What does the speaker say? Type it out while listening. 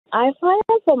I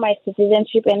filed for my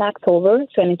citizenship in October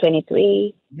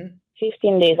 2023. Mm-hmm.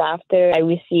 15 days after I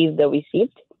received the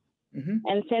receipt. Mm-hmm.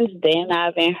 And since then, I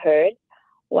haven't heard.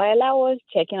 While I was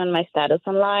checking on my status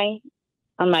online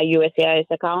on my USCIS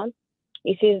account,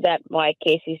 it says that my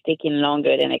case is taking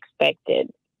longer than expected.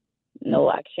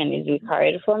 No action is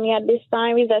required for me at this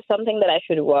time. Is that something that I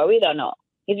should worry or no?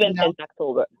 It's been No, since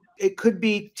October. it could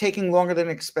be taking longer than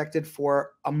expected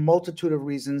for a multitude of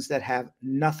reasons that have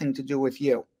nothing to do with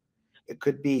you. It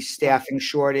could be staffing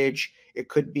shortage. It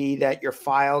could be that your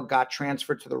file got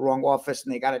transferred to the wrong office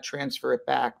and they got to transfer it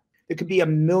back. There could be a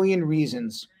million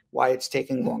reasons why it's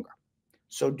taking longer.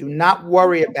 So do not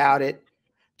worry about it.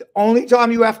 The only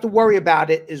time you have to worry about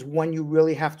it is when you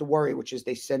really have to worry, which is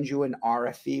they send you an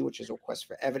RFE, which is a request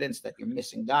for evidence that you're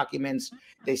missing documents.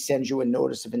 They send you a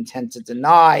notice of intent to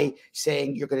deny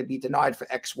saying you're going to be denied for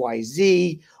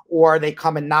XYZ, or they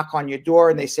come and knock on your door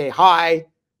and they say, hi,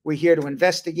 we're here to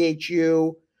investigate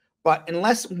you. But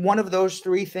unless one of those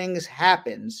three things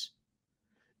happens,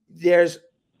 there's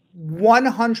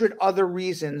 100 other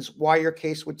reasons why your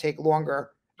case would take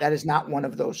longer. That is not one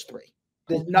of those three.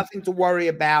 There's nothing to worry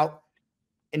about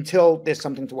until there's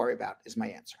something to worry about, is my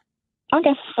answer.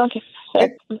 Okay, okay.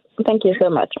 Okay? Thank you so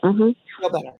much. Feel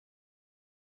better.